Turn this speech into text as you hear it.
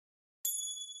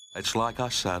It's like I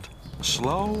said,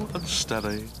 slow and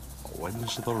steady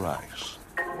wins the race.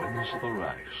 Wins the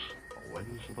race.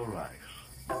 Wins the race.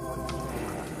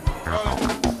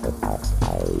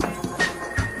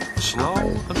 Slow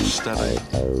and steady.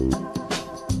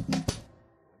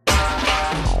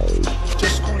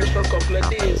 Just cool it for a couple of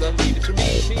days and leave it to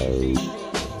me.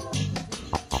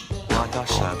 Like I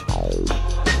said,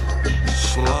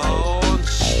 slow and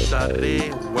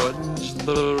steady wins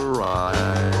the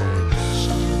race.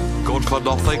 Good for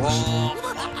nothings.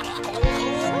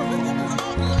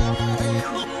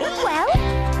 Well,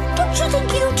 don't you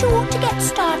think you two ought to get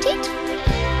started?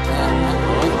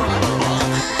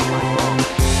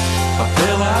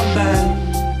 Bill and Ben,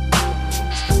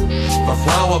 the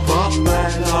flower pot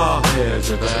men are here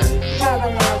today.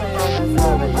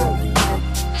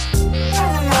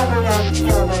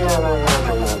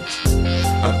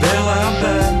 Bill and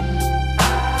Ben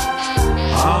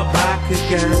are back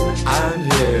again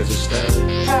and here to stay.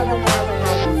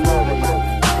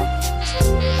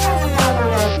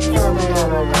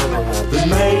 They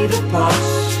made a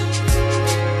fuss,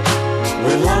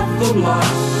 we love them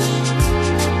lots.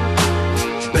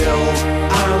 Bill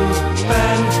and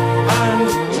Ben and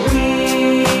we.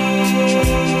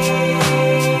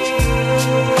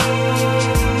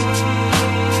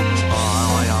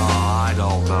 I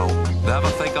don't know. Never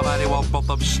think of anyone but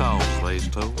themselves, these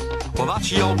two. Well,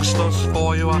 that's youngsters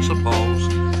for you, I suppose.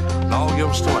 No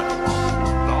use to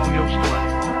anyone. No use to anyone.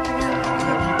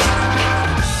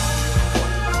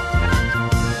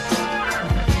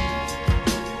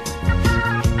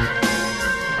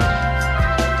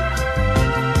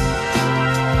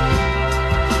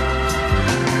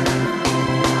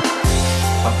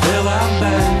 Bill and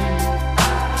Ben,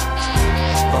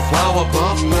 the flower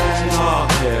pot men are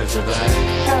here today.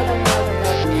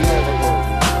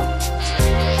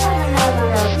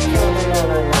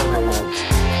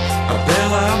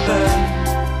 Bill and Ben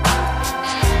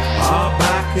are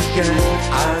back again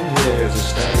and here to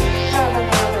stay.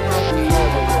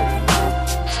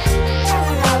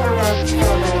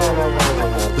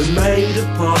 They made a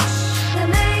fuss,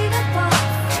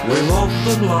 we love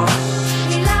them lots.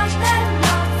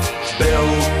 Bill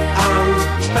and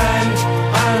Ben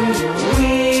and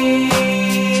we.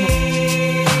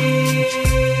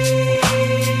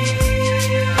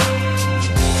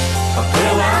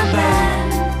 Bill and Ben,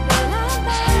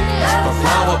 the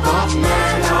flower pot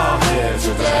men are here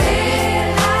today.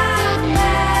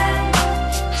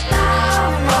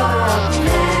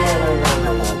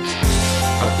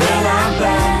 Bill and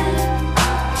Ben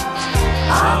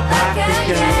are